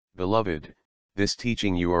Beloved, this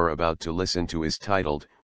teaching you are about to listen to is titled,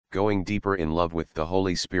 Going Deeper in Love with the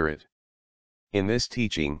Holy Spirit. In this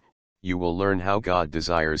teaching, you will learn how God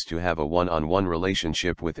desires to have a one-on-one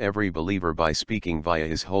relationship with every believer by speaking via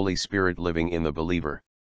His Holy Spirit living in the believer.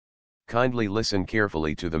 Kindly listen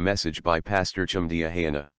carefully to the message by Pastor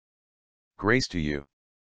Chumdia. Grace to you.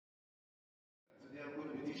 Today I'm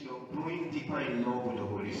going to be teaching on growing deeper in love with the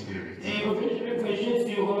Holy Spirit. Et aujourd'hui, je vais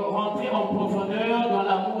prêcher sur rentrer en profondeur dans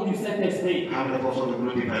l'amour du Saint-Esprit. How many of us want to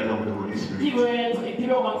grow deeper in love with the Holy Qui Spirit?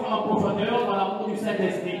 veut rentrer en profondeur dans l'amour du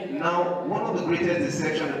Saint-Esprit? Now, one of the greatest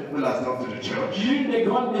deceptions that people have done to the church L'une des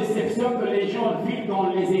grandes déceptions que les gens vivent dans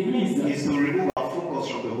les églises, is to remove our focus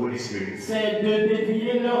from the Holy Spirit. c'est de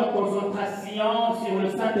dévier leur concentration sur le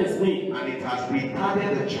Saint-Esprit. And it has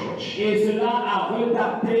retarded the church Et cela a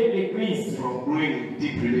retardé l'Église from growing in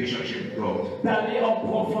deep relationship with God. d'aller en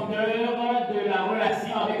profondeur de la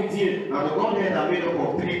relation avec Dieu. Now, the Godhead are made up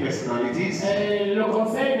of three personalities, Le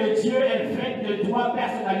conseil de Dieu est fait de 3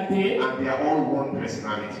 personnalités and they are all one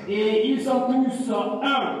personality. et ils sont tous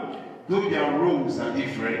un, Though their roles are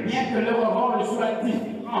different, bien que leur rôle soit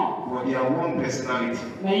différent, but they are one personality.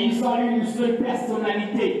 mais ils sont une seule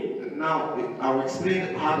personnalité. Now, I'll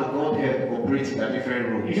explain how the Godhead operates in their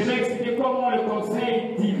different Et je roles vais expliquer comment le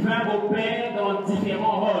conseil divin opère dans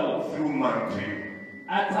différents rôles through man to you.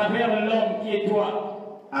 à travers l'homme qui est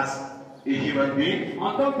toi. As a human being,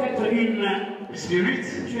 En tant qu'être humain, a spirit,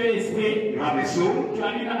 tu es esprit, you have a soul, tu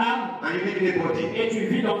as une âme and you live in a body. et tu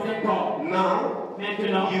vis dans un corps. Now,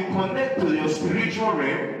 Maintenant, you connect to your spiritual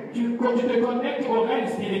realm, quand tu te connectes au règne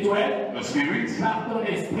spirituel your spirit, par ton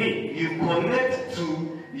esprit, you connect to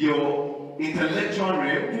your intellectual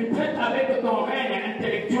realm tu traites avec ton règne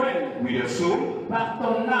intellectuel with your soul, par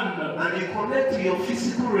ton âme and you connect to your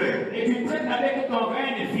physical realm et tu traites avec ton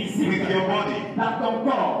règne physique with your body. par ton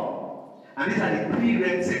corps. And these are the three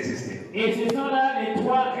realms existing. Et ce sont là les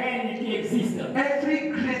 3 règnes qui existent. Every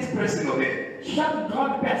great person on earth Chaque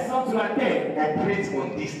grande personne sur la terre operates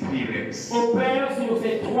on these three realms. opère sur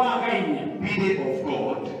ces 3 règnes. Be they of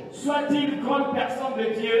God Soit-il grande personne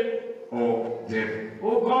de Dieu or devil.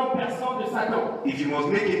 ou grande personne de Satan. If you must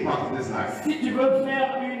make impact in this life, Si tu veux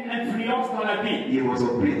faire une influence dans la vie, you must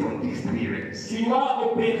operate on these three realms. tu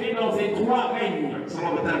dois opérer dans ces 3 règnes. Some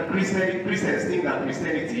of the time, Christians think that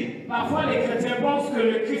Christianity Parfois, les chrétiens pensent que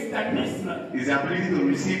le christianisme, is the ability to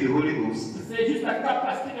receive the Holy Ghost c'est juste la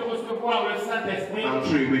capacité de recevoir le Saint-Esprit and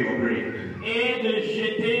throw away your brain. et de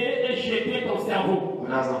jeter ton cerveau. But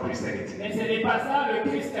that's not Christianity. Mais ce n'est pas ça le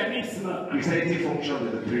christianisme. Christianity functions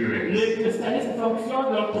in the three realms. Le christianisme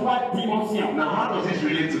fonctionne dans 3 dimensions. Now, how does this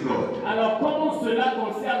relate to God? Alors, comment cela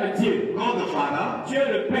concerne Dieu? God the Father Dieu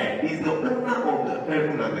le Père, is the owner of the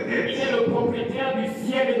heaven and the il est earth, le propriétaire du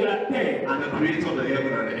ciel et de la terre, and the creator of the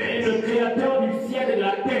heaven and the et earth. le créateur du ciel et de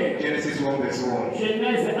la terre. Genesis 1 verse 1.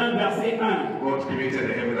 Genèse 1, verset 1. God created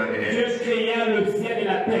the heaven and the Dieu earth. créa le ciel et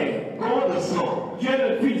la terre. God the Son, Dieu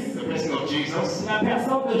le Fils, the person of Jesus, la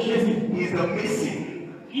personne de Jésus, is the missing.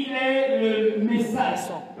 il est le message.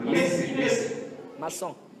 The missing.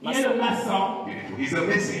 Maçon. Il est le maçon. Beautiful. He's the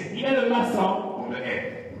missing Il est le maçon of the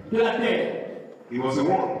earth. de la terre. He was the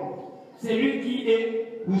one C'est lui qui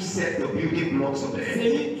est, who set the building blocks of the c'est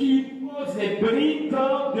earth. lui qui pose les briques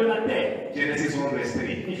de la terre. Genesis 1 verse 3.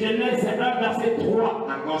 Et Genèse 1, verset 3.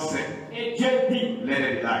 And God said, Et Dieu dit let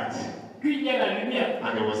there be light. qu'il y ait la lumière.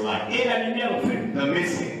 And there was light. Et la lumière fut. The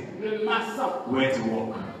missing Le maçon went to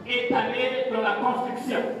work. est allé dans la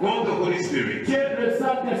construction. God the Holy Spirit Dieu, le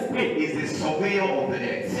Saint-Esprit, is the surveyor of the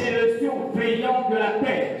earth. c'est le surveillant de la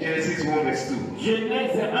terre. Genesis 1 verse 2.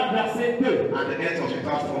 Genèse 1, verset 2. And the earth was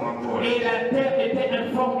without form and void. Et la terre était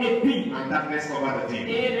informe et vide. And darkness covered the deep.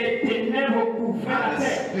 Et les ténèbres couvraient And la the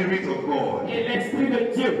terre. Spirit of God Et l'Esprit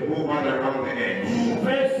de Dieu hovered around the earth.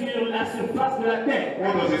 mouvait sur la surface de la terre.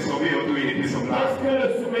 What does the surveyor do in a piece of Qu'est-ce land? que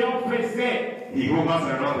le surveillant faisait? He hovers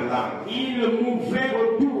around the land, Il mouvait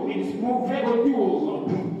autour. Il mouvait autour.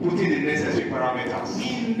 putting the necessary parameters.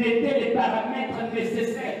 Il mettait les paramètres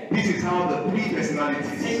nécessaires. This is how the three C'est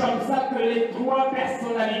personalities comme ça que les 3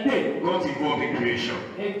 personnalités got involved in creation.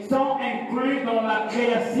 sont inclus dans la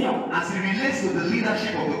création. As it relates to the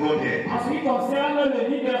leadership of the Godhead, En ce qui concerne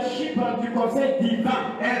le leadership du conseil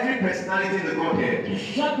divin, every personality in the Godhead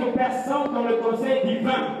chaque personne dans le conseil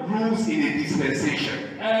divin rules in a dispensation.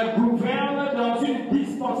 gouverne dans une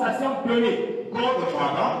dispensation donnée. God the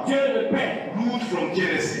Father Dieu le Père ruled from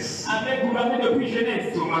Genesis avait gouverné depuis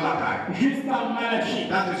Genèse to Malachi. jusqu'à Malachie.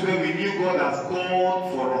 That is where we knew God as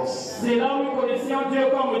God for us. C'est là où nous connaissions Dieu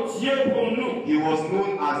comme Dieu pour nous. He was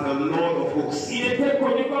known as the Lord of hosts, Il était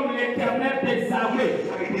connu comme l'Éternel des armées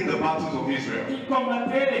fighting the battles of Israel. qui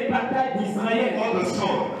combattait les batailles d'Israël. God the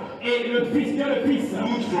Son le Fils, Dieu le Fils.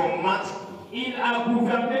 ruled from Matthew Il a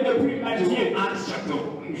gouverné depuis to Matthieu Acts chapter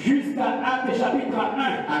 1. jusqu'à Actes chapitre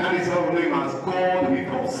 1. And that is how we know him as God with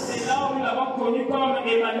C'est us. là où nous l'avons connu comme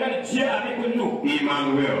Emmanuel, Dieu avec nous.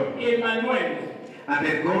 Emmanuel. Emmanuel. And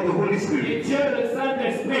then God the Holy Et Spirit. Dieu le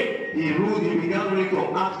Saint-Esprit. He ruled, he began ruling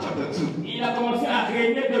from Acts chapter 2. Il a commencé à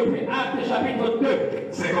régner depuis Actes chapitre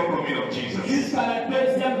 2 Second coming of Jesus. jusqu'à la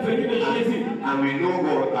deuxième venue de Jésus. And we know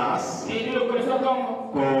God as Et nous le connaissons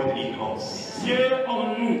comme God in us. Dieu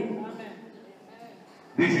en nous.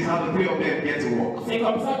 This is how the three of them get to work. C'est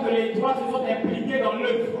comme ça que les trois se sont impliqués dans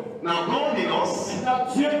l'œuvre. Now God in us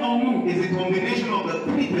Maintenant, Dieu en nous, is a combination of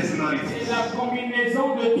the three c'est personalities. la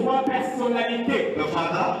combinaison de trois personnalités. The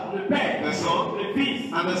Father, Le Père, the Son, le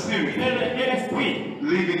Fils and the Spirit et l'Esprit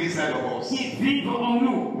living inside of us. qui vivent en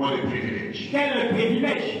nous. What a privilege. Quel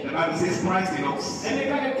privilège! The Bible says Christ in us Et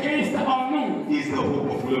le cas de Christ en nous, is the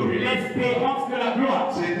hope of glory. l'espérance de la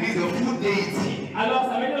gloire. So it means the full deity Alors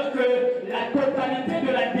ça veut dire que la totalité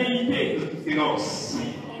de la déité in us.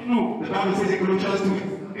 en nous. The Bible says in Colossians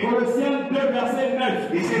 2, Colossiens 2, verset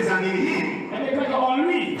 9. it says, and in him Et le cas en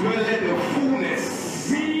lui, dwelleth the fullness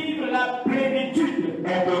vive la plénitude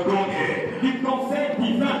of the Godhead du conseil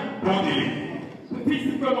divin bodily.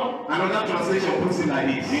 physiquement. Another translation puts it like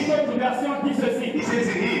this. Une autre version dit It ceci. says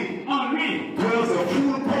in him En lui, dwells the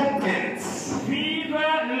full contents vive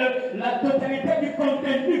la totalité du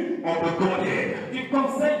contenu of the Godhead du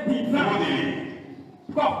conseil divin bodily.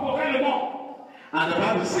 corporellement. And the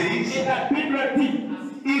Bible Et says, la Bible dit,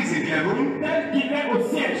 is in heaven, tel qu'il est au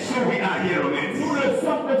ciel, so we are here on nous earth. le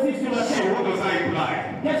sommes aussi sur la So terre. what does that imply?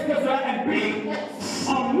 Qu'est-ce que cela implique?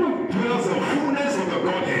 En nous, Dwells the fullness of the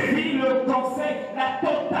Godhead vit le conseil, la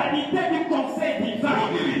totalité du conseil divin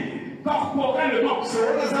bodily. corporellement. So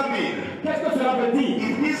what does that mean? Qu'est-ce que cela veut dire?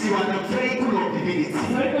 It means you are the vehicle of divinity.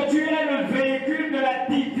 Ça veut dire que tu es le véhicule de la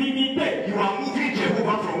divinité. You are moving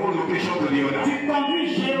Jehovah from one location to the other. Tu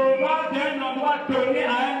conduis Jéhovah d'un endroit donné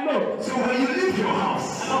à un autre. So when you leave your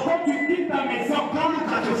house, Alors quand tu quittes ta maison, don't look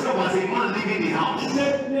at yourself as a man leaving the house.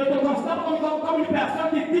 ne te considère comme une personne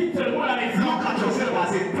qui quitte seulement la maison. Look at yourself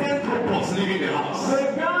as a purpose leaving the house.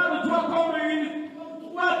 Regarde-toi comme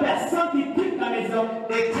trois personnes qui quittent la maison.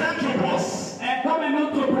 A tentropos Comme un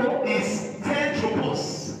entrepôt. is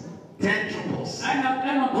tentropos. Tentropos.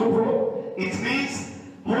 Un entrepôt. It means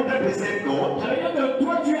 100% God Ça veut dire que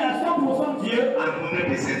toi tu es à 100% Dieu and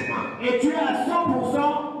 100% man. et tu es à 100%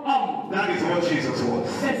 homme. That is what Jesus was.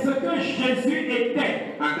 C'est ce que Jésus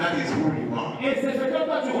était. And that is who you are. Et c'est ce que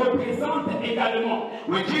toi tu représentes également.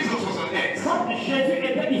 When Jesus was on earth, Quand Jésus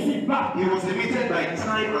était ici-bas, he was limited by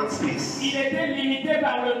time and space. il était limité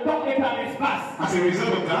par le temps et par l'espace. As a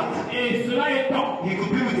result of that, Et cela étant, he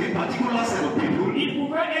could be with a particular set of people il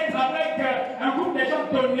pouvait être avec un groupe de gens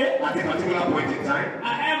donnés at a particular point in time,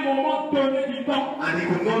 à un moment donné du temps. and he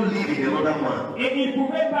could not live in another man Et il ne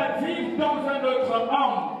pouvait pas vivre dans un autre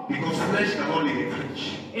homme. because flesh cannot live in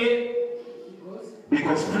flesh. Et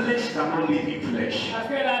Because flesh cannot live in flesh. parce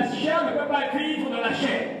que la chair ne peut pas vivre dans la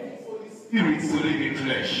chair. Spirits to live in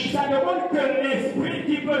flesh. Ça demande que l'esprit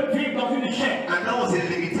qui peut vivre dans une chair. And that was a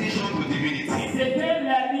limitation to divinity. C'était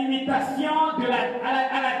la limitation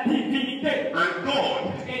à la divinité. And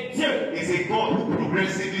God Et Dieu is a God who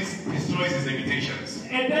progressively destroys his limitations.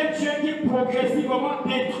 est un Dieu qui progressivement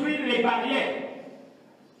détruit les barrières.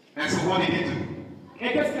 And so what did he do?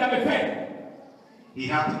 Et qu'est-ce qu'il avait fait? He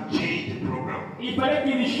had to change the program. Il fallait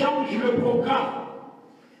qu'il change le programme.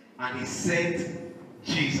 And he sent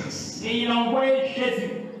Jesus Et il a envoyé Jésus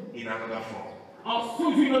in another form.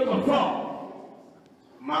 sous une autre forme.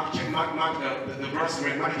 The verse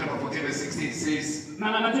read, Mark chapter 14 verse 16 says,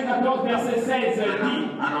 Matthieu 14, verset 16 dit,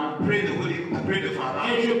 and I'll pray the Father,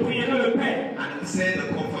 et je prierai le Père, and he'll send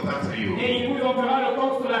the Comforter to you. et il vous enverra le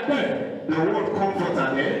consolateur. The word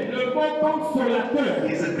Comforter there Le mot consolateur,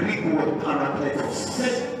 is a Greek word, parakletos.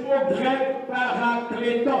 c'est le mot grec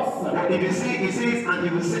parakletos. But if you see, it says, and he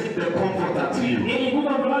will send the Comforter to you. Et il vous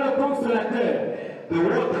enverra le consolateur. The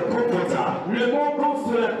word, the Comforter, Le mot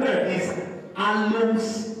consolateur, is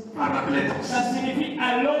allos parakletos. ça signifie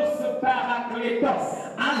allos parakletos.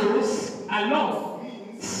 Allos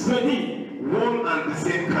veut dire One and the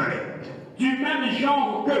same kind. du même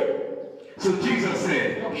genre que. So Jesus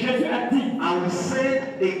said, Donc Jésus a dit, I will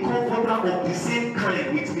send a comforter of the same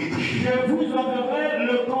kind with me to you. je vous enverrai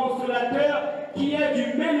le consolateur qui est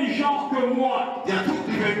du même genre que moi. There are two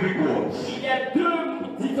different Greek words. Il y a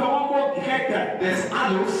deux différents mots grecs. There's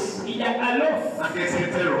allos Il y a allos and there's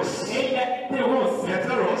heteros. et il y a hétéros.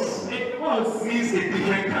 Heteros Hétéros means a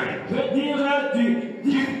different kind. veut dire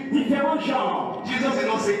du différent genre. Jesus did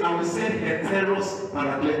not say, I will send heteros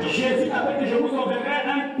parakletos. Jésus n'a pas dit je vous enverrai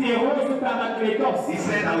un théros parakletos. He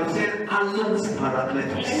said, I will send allos Il a dit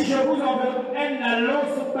parakletos. je vous enverrai un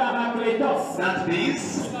allos parakletos. That means,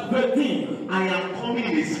 Ça veut dire I am coming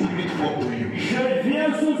in a spirit form to you. je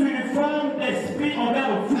viens sous une forme d'esprit envers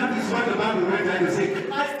vous. That is why the Bible went on to say,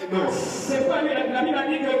 Christ in us C'est pourquoi la Bible a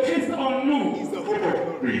dit que Christ en nous, is the hope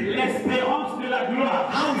of glory. l'espérance de la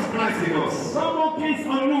gloire. How is Christ in us? Comment Christ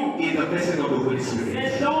en nous? In the person of the Holy Spirit.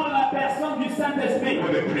 C'est dans la personne du Saint-Esprit.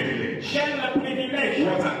 What a privilege. Quel privilège,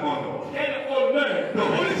 What an honor. quel honneur. The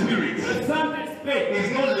Holy Le Spirit Saint-Esprit,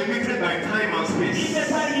 is not limited by time and il space.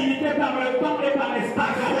 n'est pas limité par le temps et par But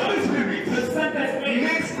l'espace. the Holy Le Spirit Saint-Esprit,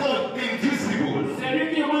 makes God invisible c'est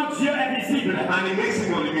lui qui rend Dieu invisible. and he makes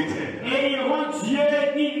him unlimited. Et il rend Dieu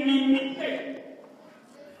illimité.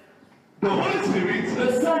 The Holy Spirit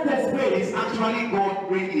Le Saint-Esprit, is actually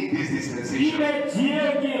God reigning in this il dispensation. est Dieu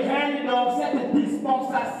qui règne dans cette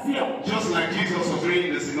dispensation. Just like Jesus was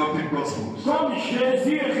reigning in the Synoptic Gospels. Comme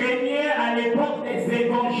Jésus régnait à l'époque des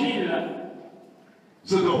évangiles.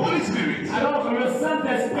 So the Holy Spirit Alors le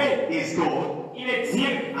Saint-Esprit, is God il est Dieu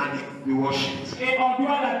and he be worshipped. et on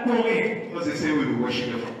doit l'adorer. Because they say we will worship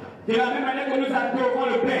the Father. De la même manière que nous adorons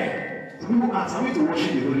le Père. So people ask, are we to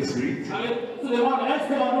worship the Holy Spirit? Alors, on se demande, est-ce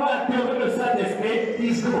qu'on doit adorer le Saint-Esprit? He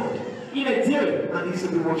is God Il est Dieu and he is to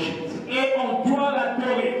be worshipped. et on doit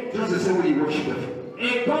l'adorer. Just the same way you worship the Father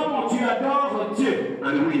Et comme tu adores Dieu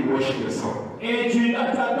and the way you worship the Son. et tu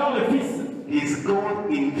adores le Fils, He is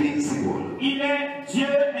God invincible. il est Dieu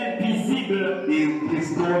invisible. He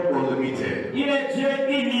is God unlimited. Il est Dieu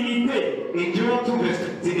illimité. In John 2 verse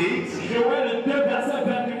 28, Joël 2, verset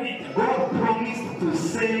 28. God promised to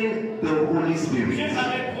send the Holy Dieu Spirit.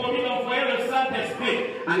 avait promis d'envoyer le Saint-Esprit.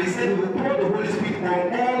 And he said he will pour the Holy Spirit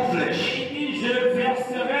on all flesh. Il dit, je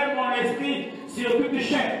verserai mon esprit sur toute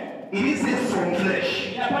chair. He didn't say some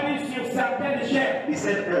flesh. Il n'a pas dit sur certaines chairs. He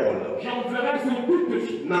said all. J'en ferai sur toute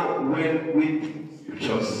chair. Now, when we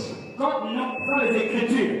scriptures, Quand nous faisons les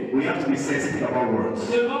Écritures, we have to be sensitive about words.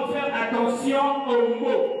 nous devons faire attention aux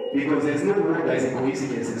mots. Because there's no word that is a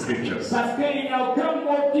coincidence in scriptures. Parce qu'il n'y a aucun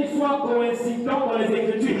mot qui soit coïncident dans les He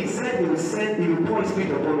Écritures. said he will pour his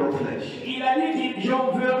spirit upon all flesh. Il a dit que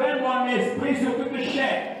j'enverrai mon esprit sur toute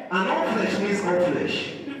chair. And all flesh means all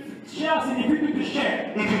flesh. Chair signifie toute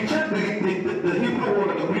chair. If you check the Hebrew word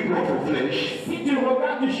and the Greek word for flesh, Si tu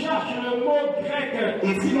regardes, tu cherches le mot grec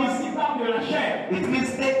qui parle de la chair. it means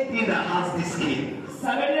anything that has the skin.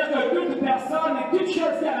 Ça veut dire que toute personne et toute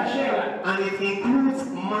chose qui a la chair là, And it includes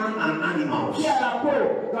man and animals. qui a la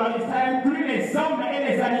peau, ça inclut les hommes et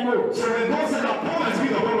les animaux. So when God said, I pour my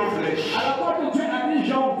spirit upon all flesh, Alors quand Dieu a dit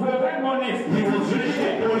j'enverrai mon he esprit was sur ready toute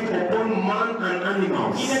chair, to pour it upon man and il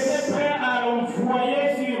animals. était prêt à l'envoyer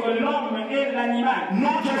sur l'homme et l'animal.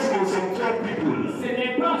 Not just on some 12 people. Ce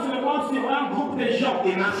n'est pas seulement sur un groupe de gens.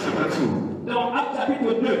 In Acts chapter 2, Dans Actes chapitre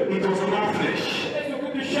 2, it was on all flesh. c'était sur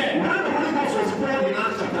toute chair. When the Holy Ghost was poured in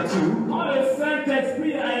Acts chapter 2, Quand le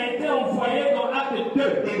Saint-Esprit a été envoyé dans Acte 2,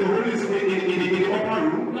 in the upper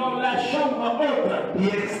room, dans la chambre haute, he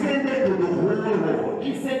extended to the whole world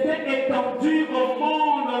il s'était étendu au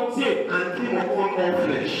monde entier and came upon all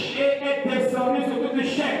flesh. et est descendu sur toute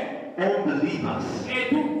chair. All believers, Et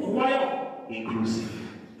tout croyant inclusive.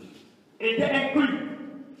 était inclus.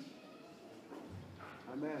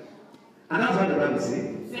 And that's what the Bible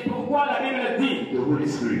says. C'est pourquoi la Bible dit, The Holy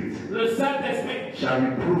Spirit le Saint-Esprit, shall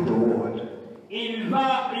reprove the word, il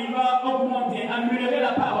va augmenter, améliorer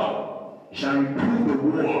la parole. shall reprove the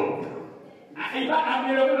world Il va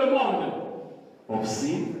améliorer le monde of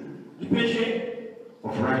sin, du péché.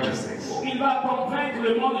 of righteousness, Il va convaincre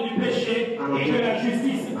le monde du péché et de la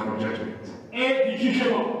justice and of judgment. et du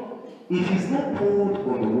jugement. If he's not poured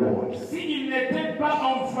on the world, S'il n'était pas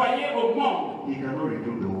envoyé au monde, he cannot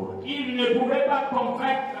reprove the world. il ne pouvait pas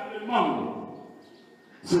convaincre le monde.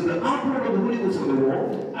 So the outpouring of the Holy Ghost on the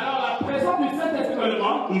world Alors la présence du Saint-Esprit dans le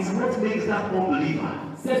monde, is what makes that unbeliever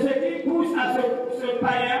c'est ce qui pousse à ce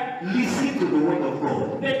païen listen to the word of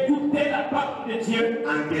God d'écouter la parole de Dieu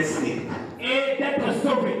and get saved. et d'être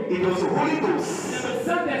sauvé. It was the Holy C'est Ghost le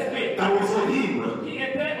Saint-Esprit that was on him. qui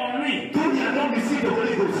était en lui. Though he had not received the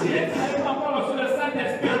Holy Ghost Il yet, n'avait pas encore reçu le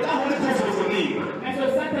Saint-Esprit, but that Holy Ghost was on him. mais ce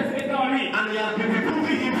Saint-Esprit était en lui. And he had been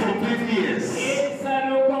reproving him for 20 years. Et ça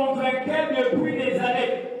le convainquait depuis des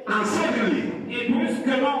années. And suddenly, Et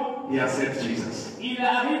brusquement, he accepts Jesus. il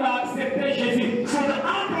arrive à accepter Jésus. So the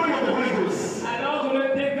outpouring of the Holy Ghost Alors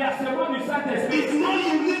le déversement du Saint-Esprit, is not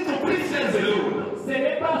unique to Christians alone. ce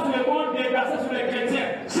n'est pas seulement déversé sur les chrétiens.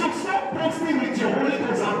 So stop boasting with your Holy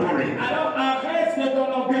Ghost outpouring. Alors arrête de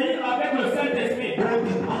t'enorgueillir avec le Saint-Esprit. Go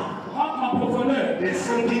deeper. Rentre en profondeur. There's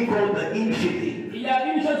something called the infinite.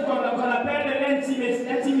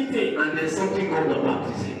 called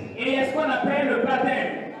baptism. Et est ce qu'on appelle le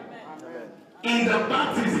baptême. In the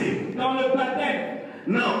baptism. Dans le baptême.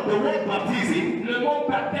 Now, the word baptism Le mot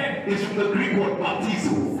baptême. is from the Greek word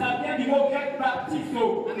baptizo. Ça vient du mot grec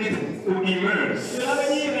baptizo. It's to immerse. Cela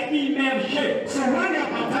veut dire immerger. So when you are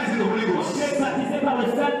baptized in the Holy Tu Ghost, es baptisé par le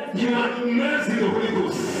Saint. you are immersed in the Holy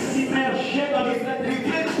Ghost. Immergé dans le He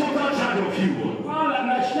Saint-Esprit. takes total charge of you. Prends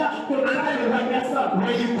la charge totale de la personne.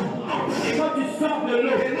 When you come out, Et quand tu sors de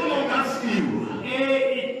l'eau, they no longer see you.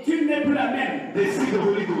 et tu n'es plus la même. They see the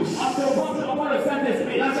Holy Ghost. En te voit le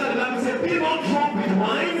Saint-Esprit. That's why the Bible says, be not drunk with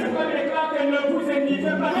wine, C'est comme il déclare que ne vous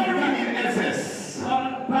enivrez pas not du vin in excess,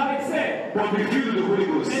 par excès, but be filled with the Holy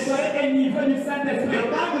mais Ghost. soyez enivrés du The Saint-Esprit.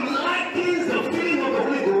 Bible likens the filling of the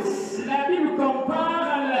Holy Ghost La Bible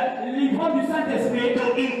compare l'ivrogne du Saint-Esprit to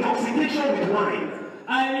intoxication with wine.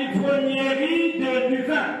 à l'ivrognerie du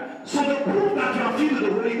vin. So the proof that you are filled with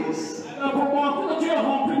the Holy Ghost Alors pour montrer que tu es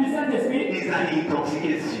rempli du Saint-Esprit, is that he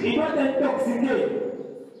intoxicates il you. doit t'intoxiquer.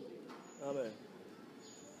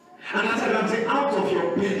 And that's why the Bible says, out of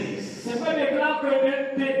your bellies C'est pas déclare que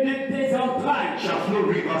de tes entrailles shall flow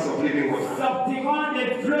rivers of living water. sortiront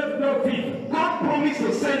des fleuves d'eau vive. God promised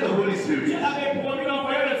to send the Holy Dieu Spirit. avait promis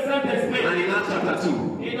d'envoyer le Saint-Esprit. And in Acts chapter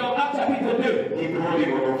 2, Et dans Actes chapitre 2, he poured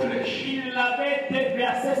him on all flesh. il l'avait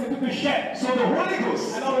déversé sur toute chair. So the Holy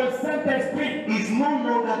Ghost Alors le Saint-Esprit, is no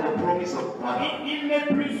longer the promise of Father. il n'est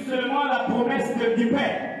plus seulement la promesse du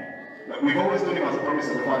Père. We've always known him as the promise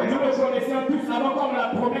of the Father. Nous le connaissions tous avant comme la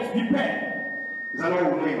promesse du Père. Is that not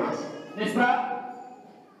what we know him as? N'est-ce pas?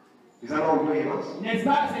 Is that not what we know him as? N'est-ce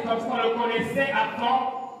pas? C'est comme ça qu'on le connaissait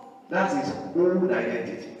avant. That's his old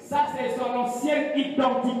identity. Ça, c'est son ancienne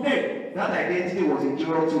identité. That identity was in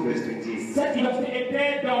Joel 2 verse 28. Cette identité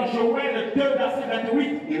était dans Joël 2, verset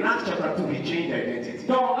 28. In Acts chapter 2, he changed identity.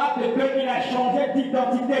 Dans Acte 2, il a changé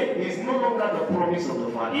d'identité. He is no longer the promise of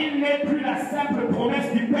the Father. Il n'est plus la simple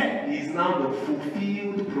promesse du Père. He is now the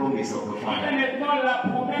fulfilled promise of the Il est Father. maintenant la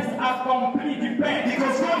promesse accomplie du Père.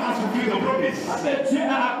 Because God has fulfilled the promise. Parce que Dieu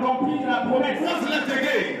a accompli la promesse. What's left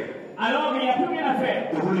again? Alors il n'y a plus rien à faire.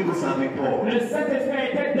 The Holy Ghost has been poured. Le Saint-Esprit a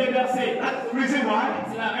été déversé. That's the reason why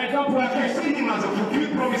C'est la raison pour you laquelle see him as a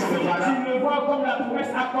fulfilled promise of the Father. tu le vois comme la promesse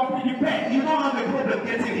accomplie du Père. You don't have a problem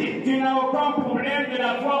getting him. Tu n'as aucun problème de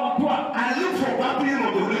l'avoir en toi. I look for baptism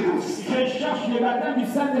of the Holy Ghost Je cherche le baptême du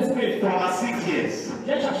Saint-Esprit. for about 6 years.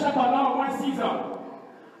 J'ai cherché pendant au moins 6 ans.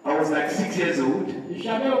 I was like 6 years old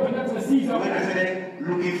J'avais peut-être 6 ans. when I started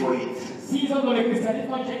looking for it. 6 ans dans le christianisme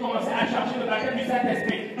quand j'ai commencé à chercher le baptême du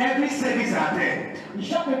Saint-Esprit. Every service I attend,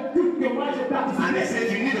 Chaque culte que moi je and they participais,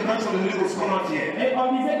 said, you need the baptism of the Holy Ghost, come out here. et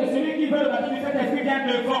on disait que celui qui veut le baptême du Saint-Esprit vient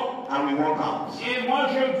devant. And we walk out. Et moi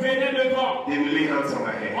je venais devant. They will lay hands on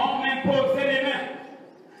my head. On m'imposait les mains.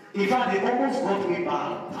 In fact, they almost got me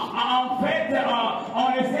bad En fait,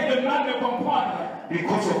 on essaie de mal me comprendre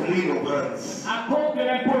because of laying of hands. à cause de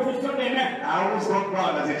l'imposition des mains. I almost got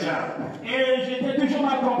bad as a child. Et j'étais toujours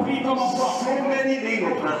mal compris comme enfant. So many laying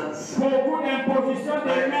of hands Beaucoup d'impositions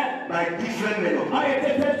des mains by different men of ont God.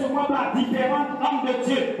 été faites sur moi par différents hommes de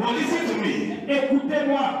Dieu. But listen to me.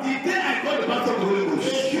 Écoutez-moi. The day I got the baptism of the Holy Le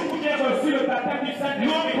Ghost, jour où j'ai reçu le baptême du Saint-Esprit,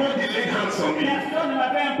 nobody laid hands on me. personne ne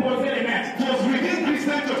m'avait imposé les mains. It was within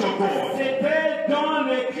Christian Church of God. C'était dans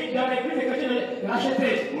l'église des chrétiens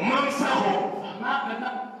rachetés. Mamsaho.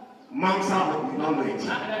 Mamsaho, you don't know it.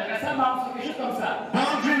 La Saint-Marc, quelque chose comme ça.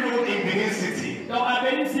 Boundary Road in Benin City. Dans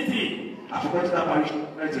Benin City, I forgot that parish.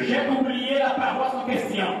 j'ai oublié la paroisse en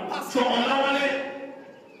question. Pastor Olawale.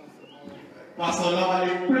 Pastor Olawale.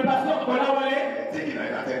 Le pasteur Olawale Take it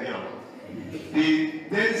like that anyhow. The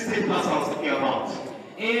then state pastor I was talking about.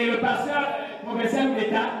 et le pasteur provincial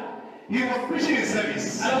d'État. He was preaching in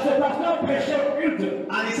service. Alors ce pasteur prêchait au culte.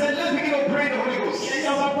 And he said, let's begin to pray in the Holy Ghost. Et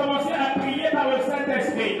on va commencer à prier par le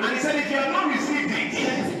Saint-Esprit. And he said, if you have not received it, Si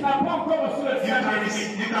tu n'as pas encore reçu le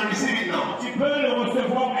Saint-Esprit, you can receive it now. tu peux le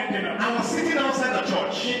recevoir maintenant. I was sitting outside the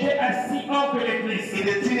church, J'étais assis hors de l'église, in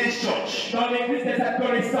the teenage church, dans l'église des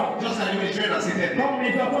adolescents. just like the children are seated there. Comme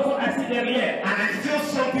les enfants sont assis derrière. And I felt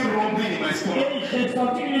something rumbling in my stomach. Et j'ai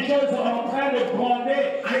senti une chose en train de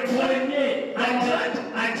gronder, de grogner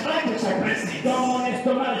I tried to suppress it. dans mon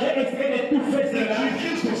estomac. J'ai essayé d'étouffer It cela.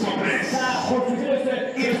 refused to suppress. Ça a refusé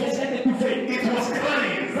d'étouffer. It was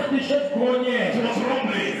crying. Cette chose grognait. It was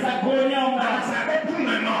rumbling. Ça grognait en moi. As I opened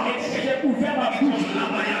my Et mouth, que j'ai ouvert ma it bouche,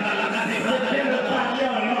 was c'était de parler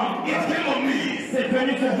en langue. It came on me. C'est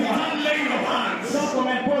venu sur moi. Without laying of hands. Sans qu'on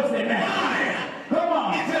m'impose les mains. Why?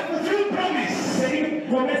 Comment? It's a fulfilled promise. C'est une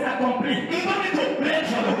promesse accomplie. You don't need to beg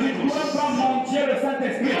for the Holy Tu ne dois Ghost. pas mentir le You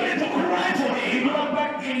Saint-Esprit. don't need to cry for Tu ne him. dois pas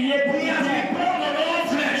crier pour He has been lui. born on all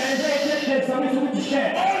flesh. J'ai été descendu sur toute chair.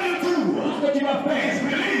 All you do Tout ce que tu vas is faire,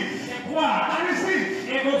 believe c'est croire and receive.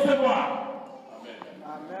 et recevoir.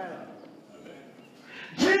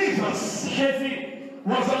 Jesus Jésus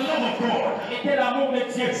was the love of God était l'amour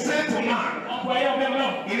de Dieu, sent to man envoyé envers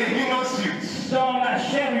l'homme in a human suit. dans la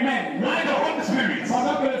chair humaine. Why the Holy Spirit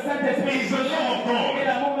Pendant que le Saint-Esprit is the love of est God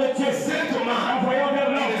l'amour de Dieu, sent to man envoyé envers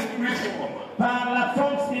in a l'homme spirit form par la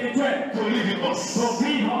forme spirituelle to live in pour us.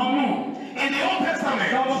 vivre en nous. In the Old Dans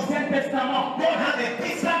Testament, l'Ancien Testament, God had a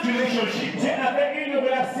distant relationship Dieu avait une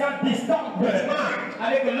relation distante with man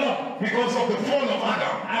avec l'homme because of the fall of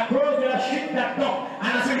Adam. à cause de la chute d'Adam.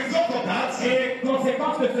 And as a result of that, Et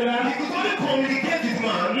conséquence de cela, he could only communicate with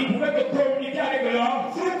man il pouvait que communiquer avec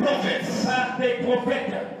l'homme through prophets. par des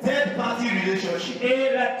prophètes. Third party relationship.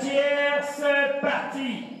 Et la tierce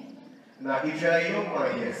partie, Now, if you are a young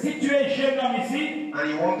man here si tu es jeune homme ici and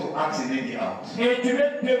you want to ask a lady out, et tu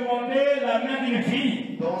veux demander la main d'une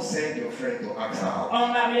fille don't send your friend to ask her out. en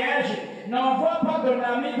mariage, n'envoie pas ton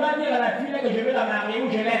ami, va dire à la fille là que je veux la marier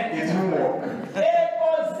ou je l'aime. It won't work. Et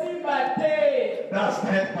aussi mater. That's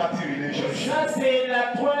third party relationship. Ça c'est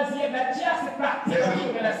la tierce partie de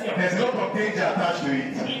la relation. There's a lot of danger attached to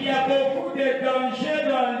it. Il y a beaucoup de dangers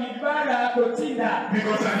dans l'Ibala Kotina.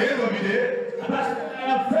 Because at the end of the day, Parce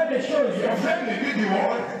qu'on fait des choses. your friend may be the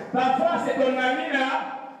one Parfois c'est ton ami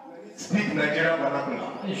là. speak Nigerian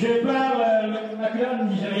vernacular Je parle le vernacular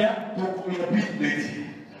nigérien. to a big lady.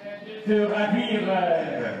 De ravir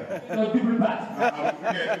notre double patte.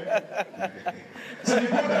 So you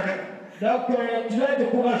go direct. Donc tu dois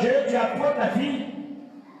être courageux, tu apprends ta fille.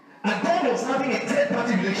 And God was having a third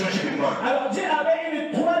party relationship with man. Alors Dieu avait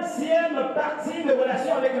une troisième partie de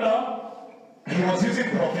relation avec l'homme. He was using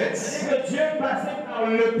prophets C'est que Dieu passait par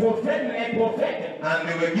le prophète, les prophètes. and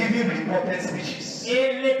they were giving reported speeches.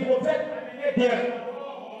 Et les prophètes amenaient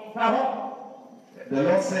des paroles. The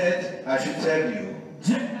Lord said, I should tell you,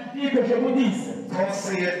 Dieu a dit que je vous dise. God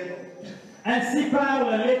said, Ainsi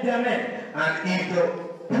parle l'Éternel. and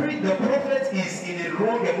if the prophet is in a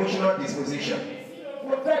wrong emotional disposition,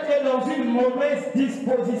 Le prophète est dans une mauvaise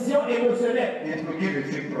disposition émotionnelle. it will give a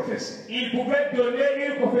fake prophecy. Il pouvait donner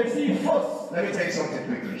une prophétie fausse. Let me tell you something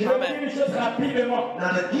Je quickly. vais dire une chose rapidement. Now,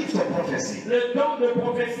 the gift of prophecy Le don de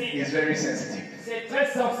prophétie, is very sensitive. c'est très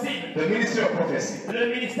sensible. The ministry of prophecy Le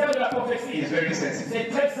ministère de la prophétie, is very sensitive. c'est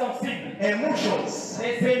très sensible. Emotions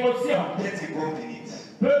Les émotions get involved in it.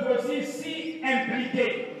 peuvent aussi s'y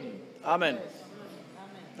impliquer. Amen.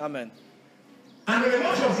 Amen. And when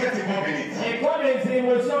emotions get involved in it, Et quand les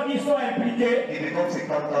émotions y sont impliquées, it becomes a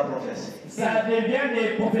counter prophecy. ça devient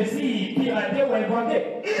des prophéties piratées ou inventées.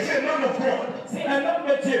 If a man of God Si un homme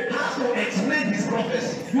de Dieu has to explain his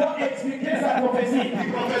prophecy, doit expliquer sa prophétie,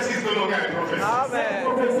 the prophecy is no longer a prophecy. cette Amen.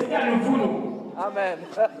 prophétie a le fou. Amen.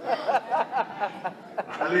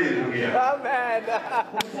 Hallelujah. Amen.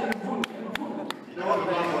 You don't want to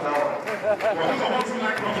go for that one. But those of us who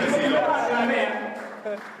like Je prophecy, ne veux pas acclamer.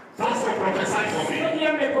 pastor prophesy for me. Ceux qui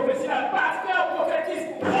aiment les prophéties, là, pasteur prophétise.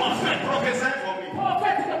 Prophet prophesy for me.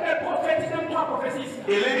 Prophète, s'il te plaît, prophétise, donne-toi prophétise.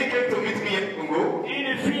 A lady came to meet me in Congo.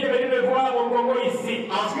 Une fille est venue me voir au Congo ici.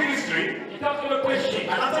 I was ministry. J'étais en train de prêcher.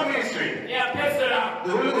 And after ministry, Et après cela,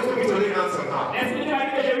 the Holy Ghost told me to lay hands on her. l'Esprit m'a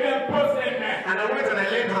dit que je lui impose les mains. And I went and I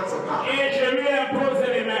laid hands on her. Et je lui impose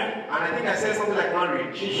les mains. And I think I said something like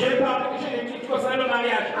marriage. J'ai parlé que j'ai dit concernant le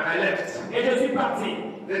mariage. And I left. Et je suis parti.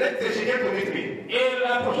 The next day she came to meet me. Et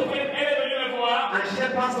la prochaine fois, elle est venue me voir. And she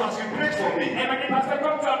said, Pastor, as you prayed for me, Elle m'a dit, parce que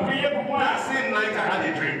comme tu as prié pour moi, that same night I had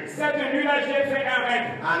a dream. cette nuit-là, j'ai fait un rêve.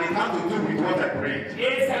 And it had to do with what I prayed.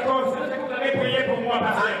 Et c'est comme ça que vous avez prié pour moi,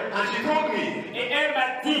 pasteur. And she told me, Et elle m'a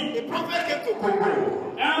dit, a prophet came to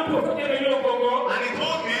Congo. un prophète est venu au Congo. And he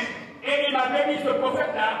told me Et il m'avait dit, ce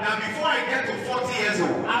prophète-là, that before I get to 40 years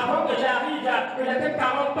old, avant que j'arrive, que j'atteigne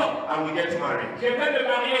 40 ans, I will get married. je vais me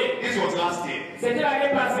marier. This was last year. C'était l'année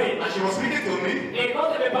passée. And she was speaking to me. Et quand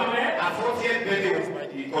elle me parlait, Her 40th birthday was by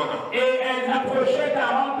the corner. et elle approchait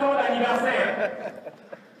 40 ans d'anniversaire.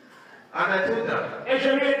 And I told her, Et je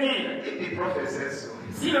lui ai dit, if the prophet says so,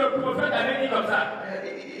 si le prophète avait dit comme ça,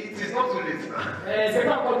 it is not too late now. c'est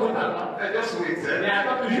pas encore trop tard, hein. Just wait. Mais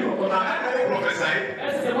attends toujours, on a I will prophesy.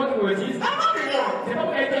 Est-ce que c'est moi qui vous le dis? I'm not the one. C'est pas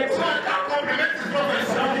pour être So I can't compliment his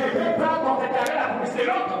prophecy. je ne peux pas contrecarrer la promesse de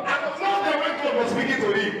l'autre. I was not there when God was speaking to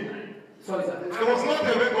him. Sorry, ça. I was not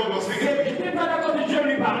there when God was speaking to him. Je n'étais pas d'accord que Dieu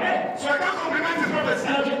lui parlait. So I can't compliment his prophecy.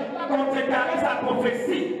 Alors je ne peux pas contrecarrer sa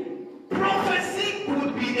prophétie. Prophecy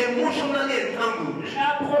could be emotionally entangled.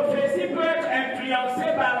 La prophétie peut être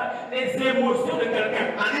influencée par les émotions de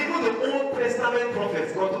quelqu'un. And even the Old Testament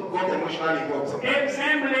prophets got emotionally involved sometimes. Et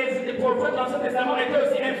même les prophètes de l'Ancien Testament étaient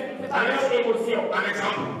aussi influencés par leurs émotions. An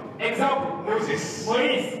example, Exemple, Moses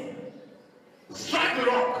Moïse struck the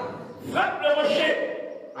rock frappe le rocher.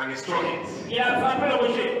 And he struck it. Il a frappé le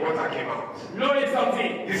rocher. Water came out. L'eau est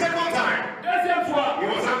sortie. The second time, Deuxième fois, he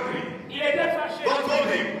was angry. il était fâché. God told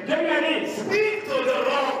him, Dieu lui a dit, speak to the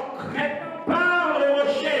rock. maintenant parle au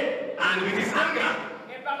rocher. And with his anger,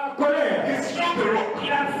 Et par la colère, he struck the rock.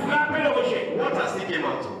 il a frappé le rocher. Water still came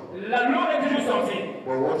out. L'eau est toujours sortie.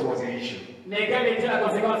 But what was the issue? Mais quelle était la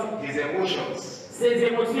conséquence? His emotions Ses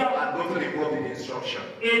émotions had gotten involved in the instruction.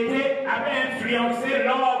 avaient influencé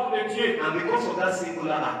l'ordre de Dieu. And because of that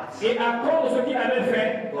singular act, Et à cause de ce qu'il avait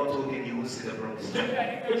fait, God told him you will see the promise. Dieu lui a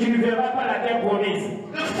dit que tu ne verras pas la terre promise.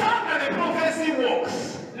 The fact that the prophecy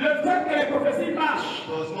works Le fait que les prophéties marchent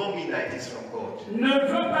does not mean that it is from God. ne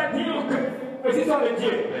veut pas dire que les prophéties sont de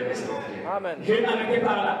Dieu. Let me stop here. Amen. Je vais m'arrêter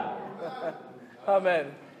par là. Amen.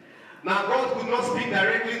 Now God could not speak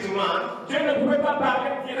directly to man. Dieu ne pouvait pas parler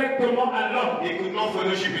directement à l'homme. He could not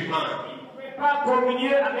fellowship with man. Il ne pouvait pas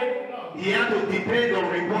communier avec l'homme. He had to depend on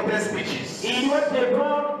reported speeches. Il doit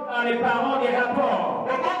dépendre dans les paroles des rapports.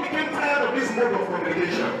 But God became tired of this mode of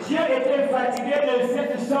communication. Dieu était fatigué de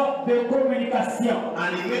cette sorte de communication.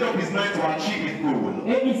 And he made up his mind to achieve his goal.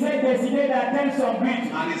 Et il s'est décidé d'atteindre son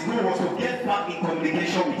but. And his goal was to get back in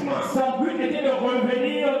communication with man. Son but était de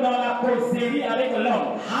revenir dans la causerie avec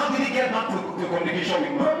l'homme. How did he get back to communication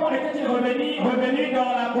with man? Comment était-il revenu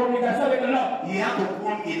dans la communication avec l'homme? He had to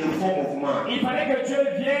come in the form of man Il fallait que Dieu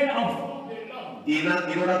vienne en forme de l'homme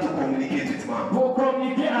in order to communicate with man. pour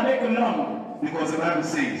communiquer avec l'homme. Because the Bible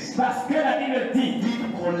says, Parce que la Bible dit,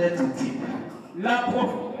 deep calleth to deep. la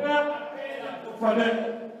profondeur appelle la profondeur.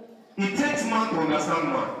 It takes man to understand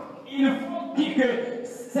man. Il faut que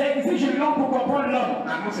ça exige l'homme pour comprendre l'homme.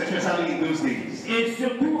 And most especially in those days. Et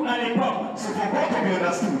surtout à l'époque. So for God to be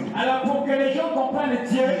understood, Alors pour que les gens comprennent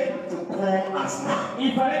Dieu, to come as man.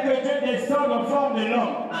 il fallait que Dieu descende en forme de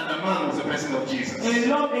l'homme. And the man was the person of Jesus. Et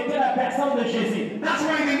l'homme était la personne de Jésus. That's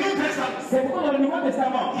why in the New Testament, C'est pourquoi dans le Nouveau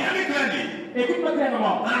Testament, hear me clearly, écoute-moi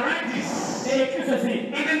clairement, and write this. et écris ceci.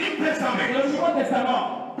 In the New Dans Testament, le Nouveau Testament,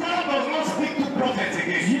 God does not speak to prophets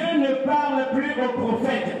again. Dieu ne parle plus aux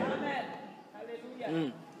prophètes.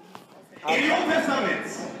 In the Old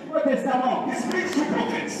Testament, Au Testament, He speaks to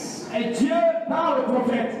prophets. et Dieu parle aux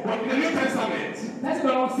prophètes. But in the New Testament, Ça c'est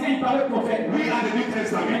dans l'Ancien, il parlait aux prophètes. we are the New Mais dans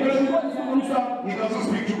Testament. le Nouveau Testament, nous sommes, He doesn't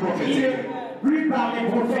speak to prophets il again. ne plus par les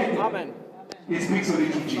prophètes. Amen. He speaks only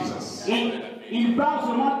to Jesus. Il parle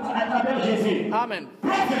seulement à travers Jésus. Amen.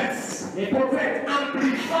 Prophets Les prophètes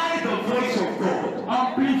amplify the voice of God.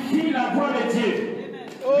 amplifient la voix de Dieu.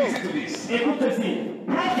 Listen to this. Écoute ceci.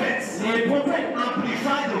 Prophets Les prophètes,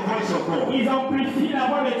 amplify the voice of God. ils amplifient la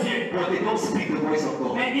voix de Dieu. But they don't speak the voice of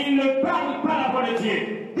God. Mais ils ne parlent pas la voix de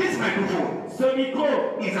Dieu. This microphone Ce micro,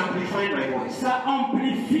 is amplifying my voice. ça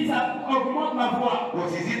amplifie, ça augmente ma voix. But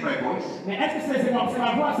is it my voice? Mais est-ce que c'est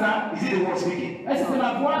ma voix ça? Is it the one speaking? Est-ce que c'est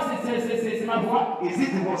ma voix? C'est ma voix? Is it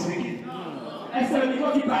the one speaking? Est-ce que c'est le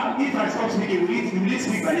micro qui parle? If I stop speaking, will it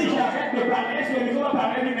speak by Si itself? j'arrête de parler, est-ce que le micro va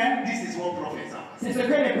parler lui-même? This is what prophets are. C'est ce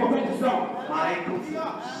que les prophètes sont.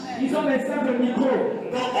 Microphones. Ils ont des simples micros.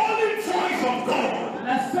 The only voice of God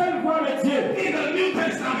La seule voix de Dieu in the New dans le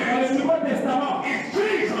Testament Nouveau Testament, is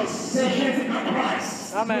Jesus c'est Jésus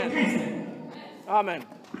Christ. Amen. Christ. Amen.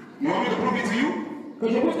 You want me to prove it to you? Que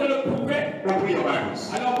je puisse te le prouver, Open your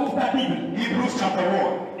Bibles. alors ouvre ta Bible. Hebrews chapter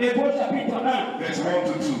 1, Hébreux chapitre 1, verse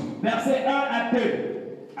 1 to 2. versets 1 à 2.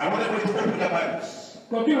 I want everybody to open their Bibles.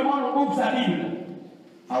 Quand tout le monde ouvre sa Bible,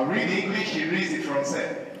 I'll read English, he reads it from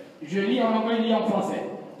Français. je lis en anglais, je lis en français.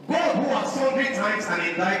 God, who at sundry times and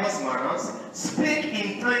in divers manners spake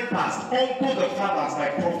in time past unto the fathers by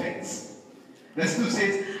prophets. Verse 2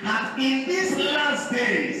 says, hath in these last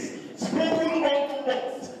days spoken unto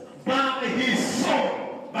us by his Son.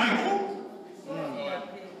 By who?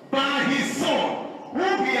 By his Son,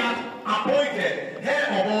 whom he hath appointed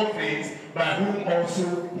heir of all things, by whom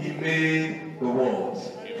also he made the world.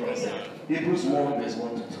 Hebrews 1, verse 1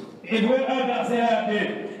 to 2. Hébreux 1, verset 1 à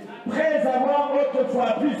 2. Après avoir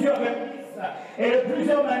autrefois plusieurs reprises et de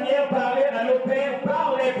plusieurs manières parlé à nos pères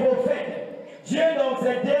par les prophètes, Dieu dans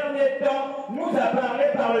ces derniers temps nous a parlé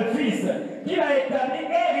par le Fils, qu'il a établi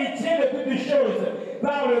héritier de toutes choses,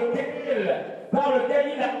 par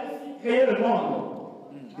lequel il a créé le monde.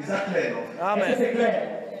 Is that clear enough? Est-ce que c'est clair?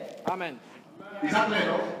 Amen. Is that clear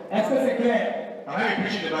enough? Est-ce que c'est clair? Am I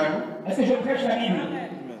preaching the Bible? Est-ce que je prêche la Bible?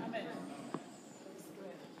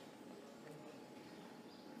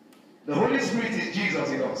 The Holy Spirit is Jesus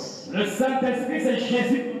in us. Le Saint-Esprit, c'est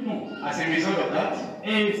Jésus pour nous. As a result of that,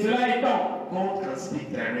 Et cela étant, God can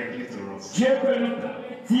speak directly to us. Dieu peut nous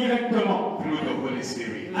parler directement through the Holy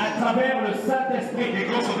Spirit. à travers le Saint-Esprit.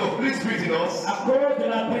 Because of the Holy Spirit in us, À cause de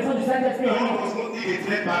la présence du Saint-Esprit en God nous, does not need a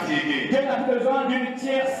third party again. Dieu n'a besoin d'une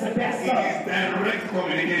tierce It personne. is direct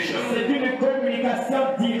communication. C'est une communication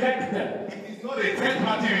directe. It is not a third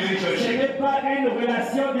party Ce relationship. n'est pas une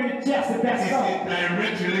relation d'une tierce It is personne. a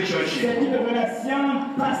direct relationship. C'est une relation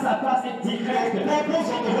face à face et The directe. purpose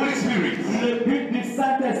of the Holy Spirit Le but du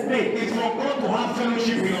Saint-Esprit, is for God to have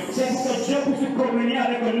fellowship with c'est us. que Dieu puisse communier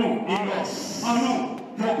avec nous. In us. En nous.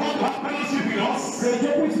 For God to have fellowship with us. Que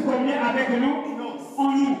Dieu puisse communier avec nous.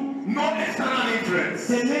 En nous. No external interest.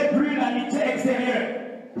 Ce n'est plus l'amitié extérieure.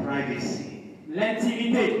 Privacy.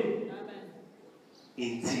 L'intimité.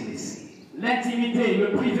 Intimacy. L'intimité,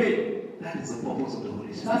 le privé. That is the purpose of the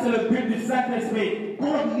Holy Spirit. Ça, c'est le but du Saint-Esprit.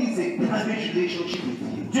 God needs a private relationship with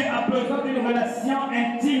you. Dieu a besoin d'une relation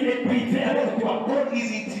intime et privée avec toi. God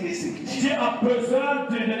needs intimacy with you. Dieu a besoin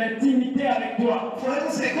de l'intimité avec toi. For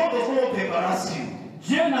heaven's sake, God does not want to embarrass you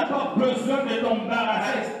Dieu n'a pas besoin de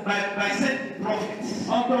t'embarrasser. by sending prophets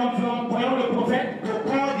En voyant le prophète to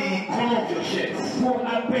call the color of your shirt, pour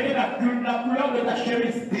appeler la couleur de ta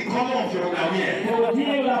chemise, the color of your underwear, pour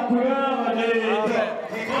dire la couleur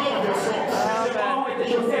the color of your socks.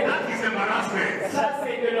 tes chaussettes. That is embarrassment. Ça,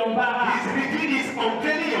 c'est de l'embarras. He's revealing his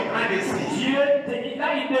unveiling your privacy. Dieu te dit, là,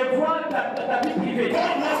 il te voit ta vie privée.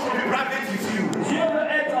 God wants to be private with you. Dieu veut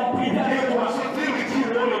être en privé He avec toi. wants to deal with you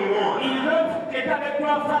one on one. Il veut être avec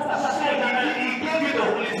toi face à face avec la main. He gave you the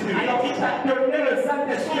Holy Spirit. Alors, il t'a donné le So when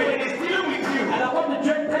Saint-Esprit. he's dealing with you, Alors, quand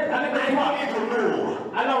Dieu traite avec I toi, need to know.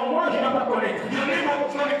 alors moi, je ne vais pas connaître. Your neighbor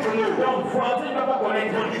is not to know. Donc, voisin ne va pas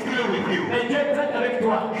connaître. But he's dealing with you. Mais Dieu traite avec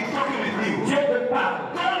toi. He's talking with you. Dieu te parle.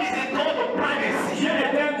 God is a God of privacy. Dieu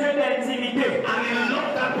est un Dieu d'intimité. And he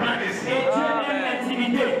loves that privacy. Et Dieu aime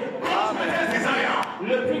l'intimité. God's greatest desire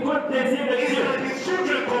Le plus grand désir de is Dieu that his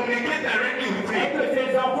children communicate directly with est him, que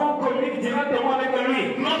ses enfants communiquent directement avec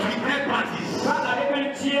lui. not with third parties. Pas avec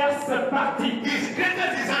une tierce partie. His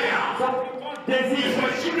greatest desire Son plus grand is désir for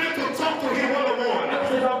his children to talk to him one on est one, que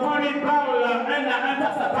ses enfants lui parlent un à un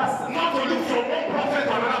face à face. not to look for one prophet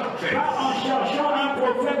or another prophet. Pas en cherchant un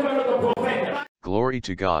prophète ou un autre prophète. Glory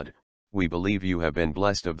to God, we believe you have been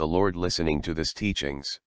blessed of the Lord listening to this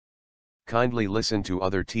teachings. Kindly listen to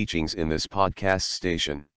other teachings in this podcast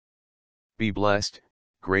station. Be blessed,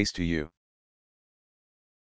 grace to you.